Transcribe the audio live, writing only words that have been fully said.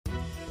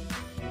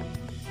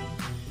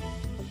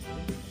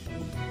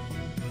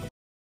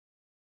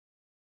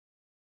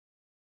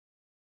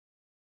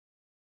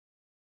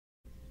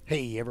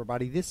Hey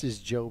everybody, this is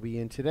Joby,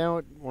 and today I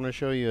want to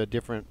show you a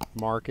different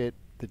market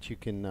that you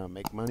can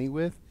make money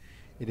with.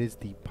 It is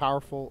the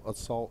powerful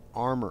assault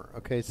armor.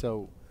 Okay,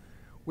 so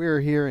we're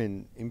here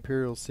in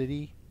Imperial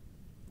City,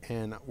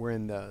 and we're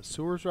in the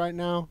sewers right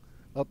now.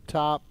 Up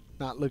top,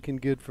 not looking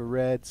good for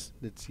reds.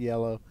 It's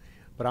yellow,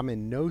 but I'm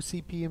in no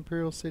CP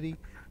Imperial City.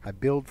 I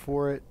build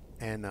for it,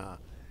 and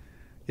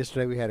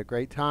yesterday we had a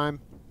great time.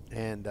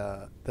 And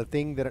the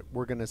thing that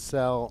we're going to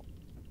sell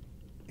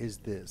is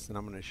this, and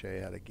I'm going to show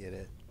you how to get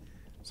it.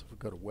 So if we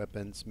go to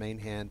weapons, main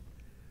hand,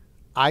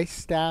 ice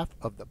staff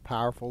of the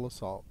powerful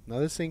assault. Now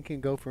this thing can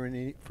go for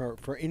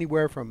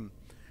anywhere from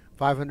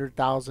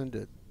 500,000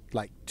 to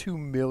like 2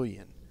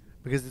 million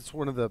because it's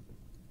one of the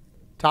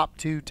top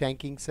 2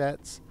 tanking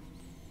sets.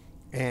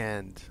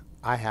 And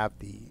I have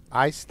the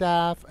ice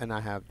staff, and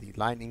I have the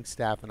lightning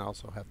staff, and I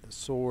also have the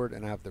sword,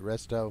 and I have the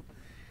resto.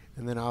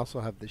 And then I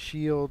also have the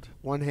shield,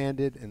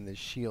 one-handed, and the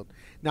shield.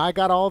 Now I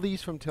got all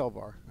these from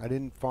Telvar. I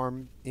didn't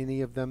farm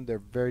any of them. They're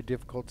very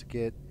difficult to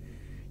get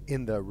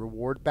in the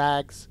reward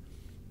bags.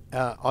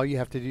 All you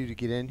have to do to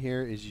get in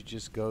here is you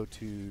just go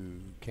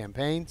to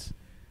campaigns,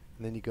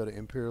 and then you go to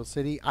Imperial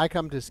City. I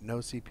come to no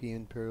CP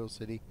Imperial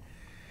City.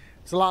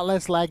 It's a lot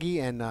less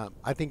laggy, and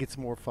I think it's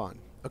more fun.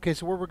 Okay,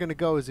 so where we're going to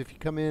go is if you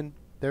come in,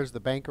 there's the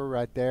banker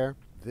right there.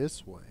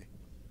 This way,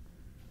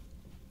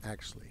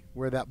 actually,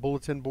 where that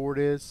bulletin board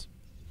is.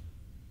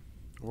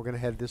 We're going to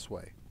head this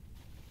way.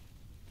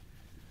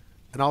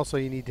 And also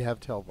you need to have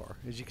Telvar.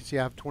 As you can see,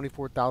 I have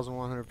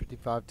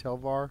 24,155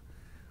 Telvar.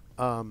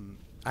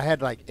 I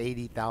had like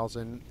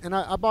 80,000, and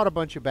I bought a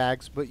bunch of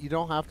bags, but you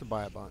don't have to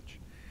buy a bunch.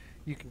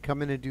 You can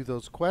come in and do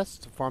those quests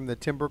to farm the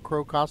Timber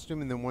Crow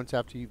costume, and then once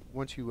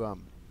you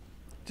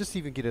just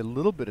even get a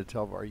little bit of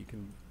Telvar, you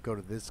can go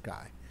to this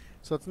guy.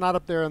 So it's not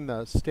up there on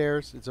the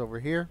stairs, it's over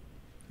here,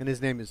 and his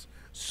name is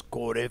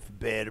Scorif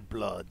Bear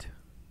Blood.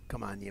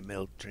 Come on, you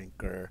milk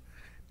drinker.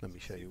 Let me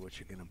show you what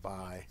you're gonna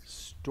buy.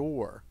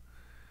 Store.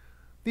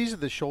 These are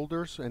the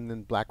shoulders, and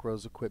then Black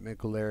Rose equipment,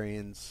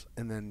 Galarians,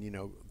 and then, you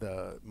know,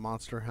 the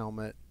monster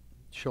helmet,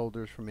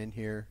 shoulders from in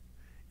here.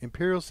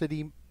 Imperial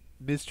City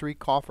Mystery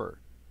Coffer.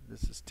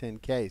 This is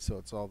 10K, so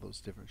it's all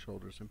those different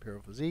shoulders.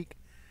 Imperial Physique,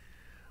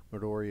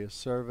 Midoriya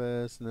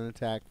Service, and then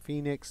Attack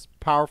Phoenix,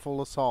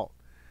 Powerful Assault.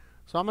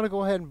 So I'm going to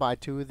go ahead and buy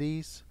 2 of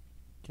these.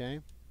 Okay.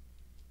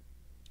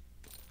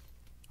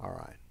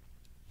 Alright.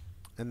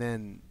 And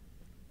then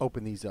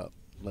open these up.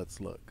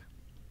 Let's look.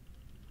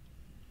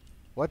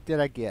 What did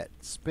I get?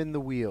 Spin the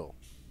wheel.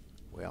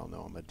 We all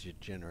know I'm a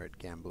degenerate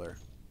gambler.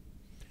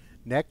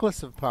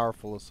 Necklace of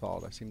Powerful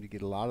Assault. I seem to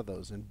get a lot of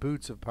those. And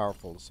Boots of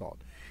Powerful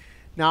Assault.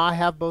 Now I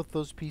have both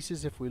those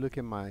pieces. If we look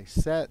in my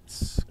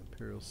sets,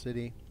 Imperial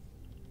City,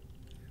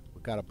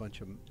 we got a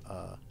bunch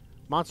of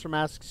monster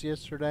masks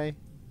yesterday.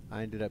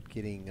 I ended up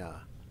getting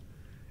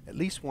at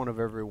least one of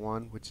every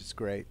one, which is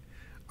great.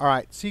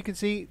 Alright, so you can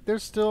see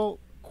there's still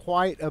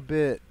quite a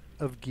bit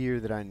of gear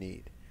that I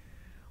need.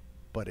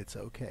 But it's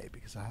okay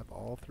because I have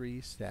all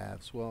 3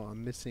 staves. Well,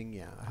 I'm missing,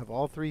 I have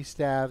all 3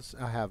 staves.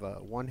 I have a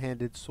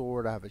one-handed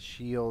sword. I have a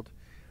shield,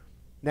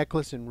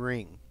 necklace, and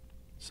ring.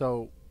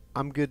 So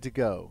I'm good to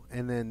go.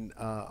 And then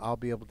I'll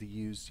be able to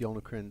use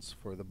Yolnakrins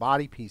for the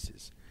body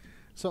pieces.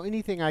 So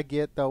anything I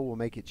get, though, will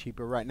make it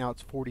cheaper. Right now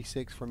it's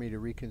 46 for me to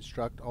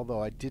reconstruct,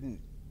 although I didn't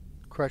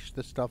crush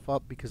the stuff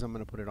up because I'm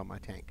going to put it on my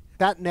tank.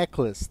 That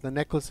necklace, the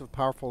necklace of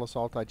Powerful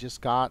Assault I just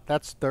got,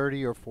 that's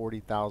 30 or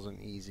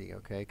 40,000 easy,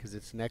 okay? Because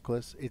it's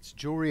necklace. It's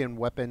jewelry and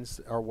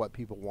weapons are what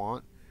people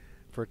want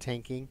for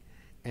tanking,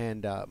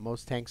 and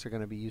most tanks are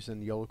going to be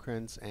using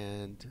Yolnakrins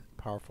and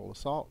Powerful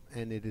Assault,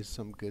 and it is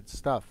some good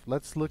stuff.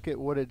 Let's look at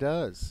what it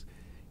does.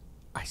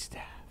 Ice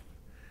Staff.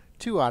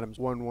 2 items,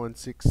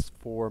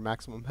 1164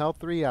 maximum health,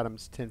 3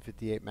 items,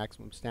 1058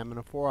 maximum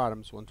stamina, 4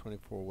 items,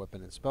 124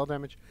 weapon and spell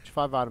damage,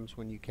 5 items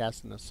when you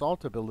cast an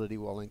assault ability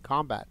while in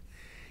combat.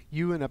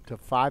 You and up to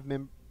 5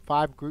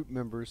 group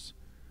members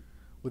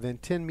within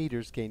 10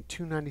 meters gain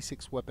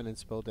 296 weapon and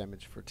spell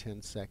damage for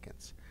 10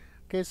 seconds.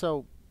 Okay,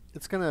 so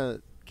it's going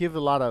to give a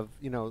lot of,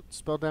 you know,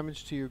 spell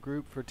damage to your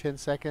group for 10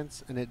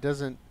 seconds, and it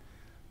doesn't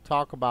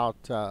talk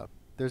about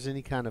there's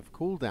any kind of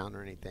cooldown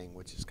or anything,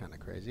 which is kind of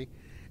crazy.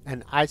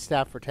 And ice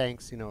staff for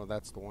tanks, you know,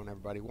 that's the one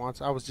everybody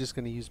wants. I was just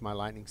going to use my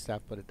lightning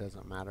staff, but it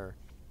doesn't matter.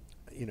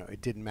 You know,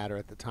 it didn't matter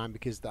at the time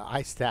because the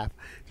ice staff,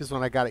 just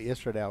when I got it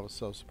yesterday, I was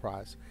so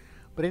surprised.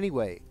 But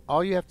anyway,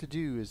 all you have to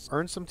do is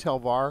earn some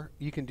Telvar.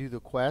 You can do the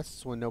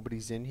quests when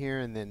nobody's in here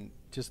and then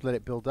just let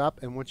it build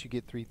up. And once you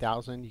get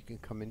 3,000, you can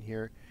come in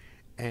here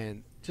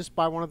and just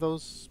buy one of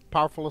those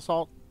Powerful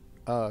Assault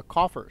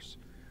coffers.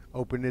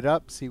 Open it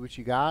up, see what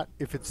you got.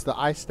 If it's the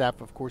ice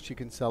staff, of course, you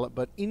can sell it.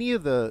 But any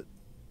of the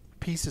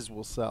pieces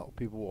will sell.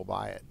 People will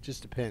buy it.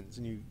 Just depends.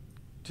 And you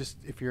just,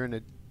 if you're in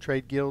a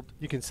trade guild,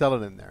 you can sell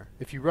it in there.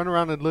 If you run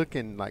around and look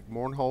in like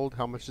Mournhold,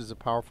 how much is a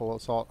Powerful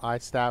Assault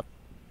ice staff,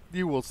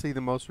 you will see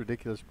the most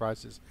ridiculous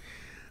prices.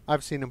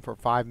 I've seen them for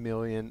 5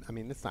 million. I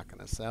mean, it's not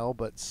going to sell,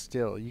 but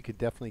still, you could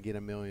definitely get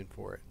 $1 million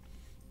for it.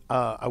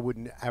 I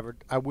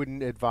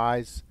wouldn't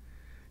advise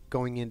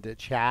going into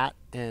chat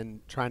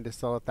and trying to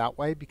sell it that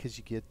way because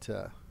you get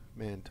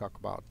Man, talk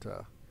about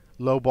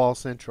low ball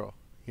central.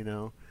 You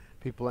know,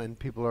 people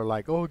are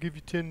like, "Oh, I'll give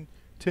you 10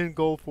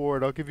 gold for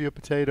it. I'll give you a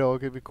potato. I'll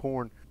give you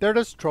corn." They're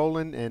just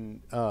trolling,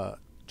 and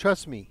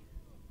trust me,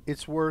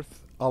 it's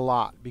worth a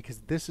lot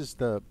because this is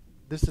the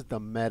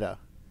meta.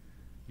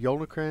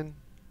 Yolnagrin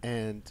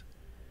and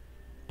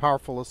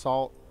powerful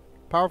assault,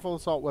 powerful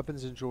assault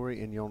weapons and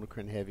jewelry, and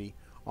Yolnagrin heavy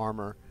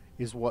armor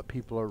is what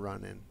people are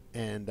running.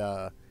 And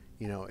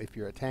if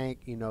you're a tank,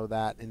 you know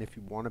that, and if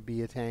you want to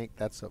be a tank,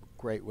 that's a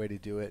great way to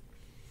do it.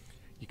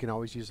 You can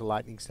always use a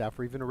lightning staff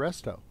or even a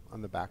resto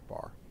on the back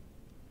bar.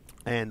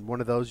 And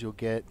one of those you'll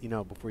get,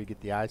 before you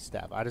get the ice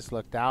staff. I just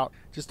looked out,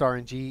 just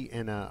RNG,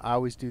 and I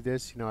always do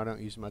this. I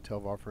don't use my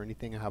Telvar for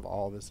anything. I have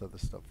all this other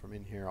stuff from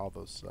in here, all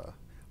those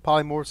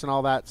polymorphs and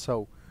all that.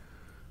 So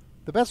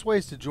the best way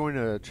is to join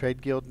a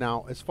trade guild.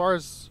 Now, as far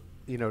as,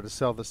 to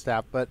sell the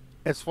staff, but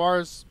as far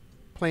as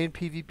playing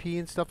PvP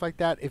and stuff like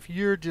that, if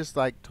you're just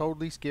like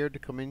totally scared to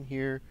come in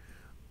here,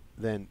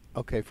 then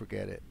okay,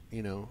 forget it.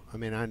 I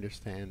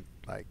understand,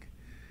 like,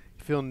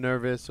 you feel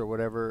nervous or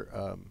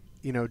whatever.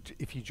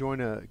 If you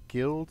join a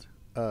guild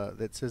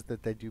that says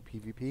that they do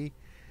PvP,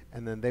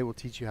 and then they will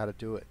teach you how to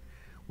do it.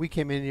 We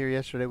came in here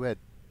yesterday. We had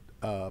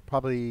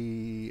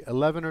probably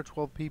 11 or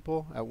 12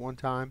 people at one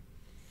time,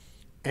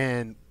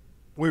 and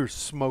we were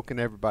smoking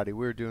everybody.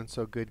 We were doing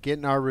so good,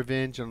 getting our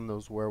revenge on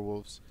those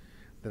werewolves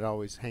that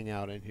always hang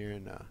out in here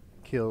and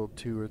kill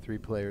 2 or 3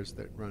 players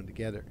that run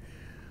together.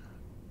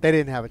 They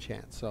didn't have a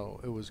chance,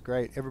 so it was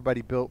great.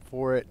 Everybody built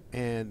for it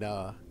and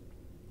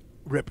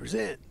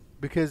represent,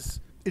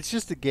 because it's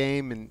just a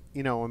game, and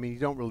you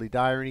don't really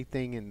die or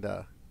anything. And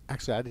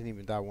actually, I didn't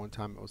even die one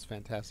time. It was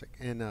fantastic,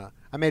 and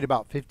I made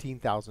about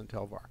 15,000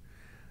 Telvar.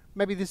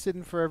 Maybe this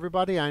isn't for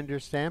everybody, I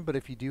understand, but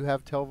if you do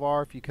have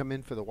Telvar, if you come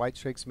in for the White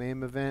Strikes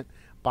Mayhem event,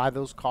 buy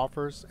those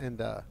coffers and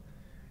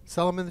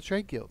sell them in the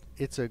trade guild.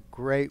 It's a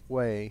great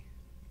way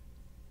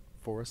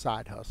for a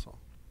side hustle,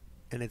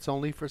 and it's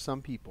only for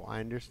some people. I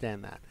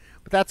understand that,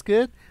 but that's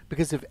good,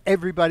 because if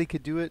everybody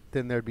could do it,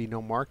 then there'd be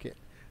no market.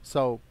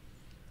 So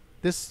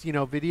this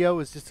video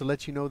is just to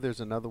let you know there's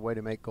another way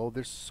to make gold.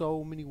 There's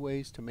so many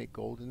ways to make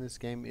gold in this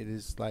game. It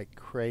is like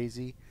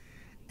crazy.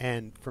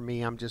 And for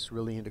me, I'm just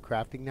really into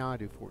crafting now. I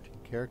do 14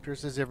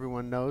 characters, as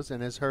everyone knows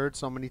and has heard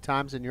so many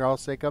times, and you're all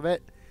sick of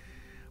it.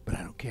 But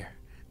I don't care.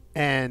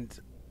 And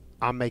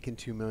I'm making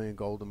 2 million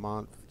gold a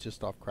month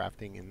just off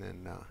crafting, and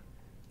then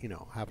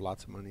have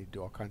lots of money to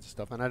do all kinds of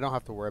stuff. And I don't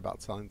have to worry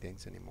about selling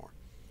things anymore.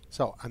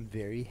 So I'm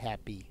very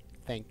happy.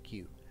 Thank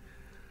you.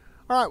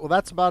 All right, well,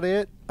 that's about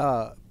it.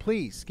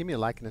 Please give me a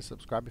like and a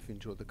subscribe if you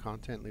enjoyed the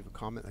content. Leave a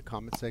comment in the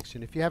comment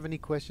section. If you have any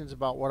questions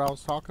about what I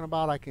was talking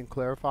about, I can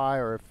clarify,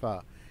 or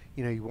if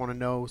you want to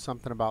know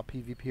something about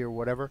PvP or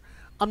whatever.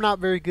 I'm not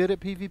very good at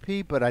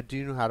PvP, but I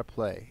do know how to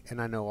play,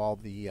 and I know all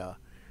the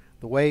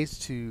ways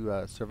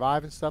to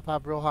survive and stuff. I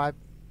have real high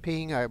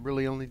ping. I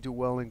really only do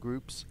well in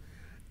groups,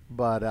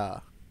 but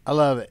I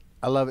love it.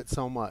 I love it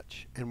so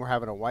much. And we're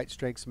having a White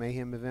Strikes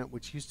Mayhem event,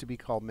 which used to be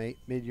called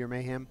Mid-Year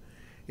Mayhem.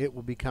 It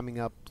will be coming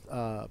up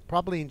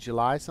probably in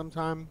July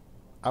sometime,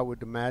 I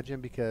would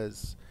imagine,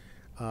 because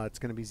it's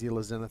going to be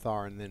Zila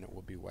Zenithar, and then it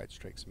will be White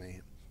Strikes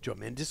Mayhem. Join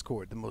me in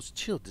Discord, the most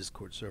chill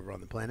Discord server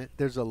on the planet.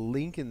 There's a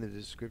link in the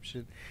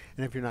description.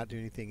 And if you're not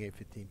doing anything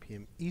 8:15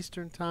 p.m.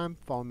 Eastern Time,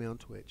 follow me on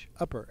Twitch.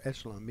 Upper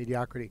Echelon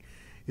Mediocrity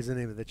is the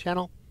name of the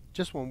channel.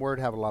 Just one word,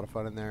 have a lot of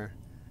fun in there.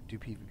 Do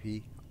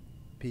PvP,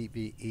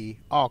 PvE,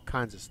 all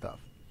kinds of stuff.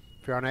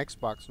 If you're on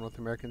Xbox North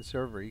American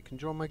server, you can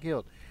join my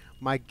guild.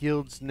 My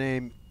guild's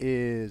name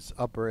is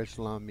Upper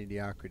Echelon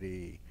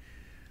Mediocrity,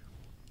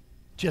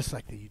 just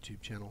like the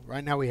YouTube channel.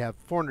 Right now we have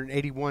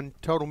 481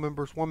 total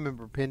members, 1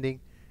 member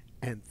pending,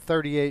 and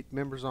 38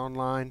 members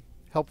online.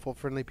 Helpful,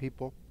 friendly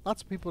people.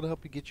 Lots of people to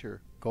help you get your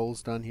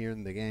goals done here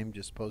in the game.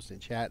 Just post in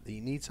chat that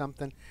you need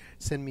something.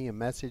 Send me a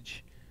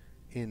message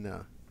in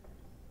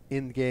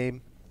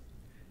game,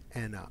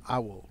 and I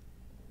will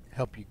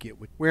help you get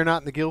with. We're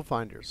not in the guild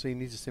finder, so you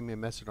need to send me a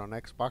message on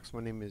Xbox.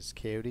 My name is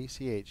Chaotey,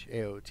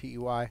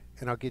 Chaotey,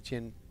 and I'll get you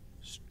in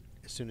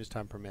as soon as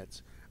time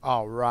permits.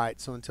 All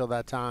right, so until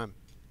that time,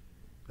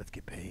 let's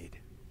get paid.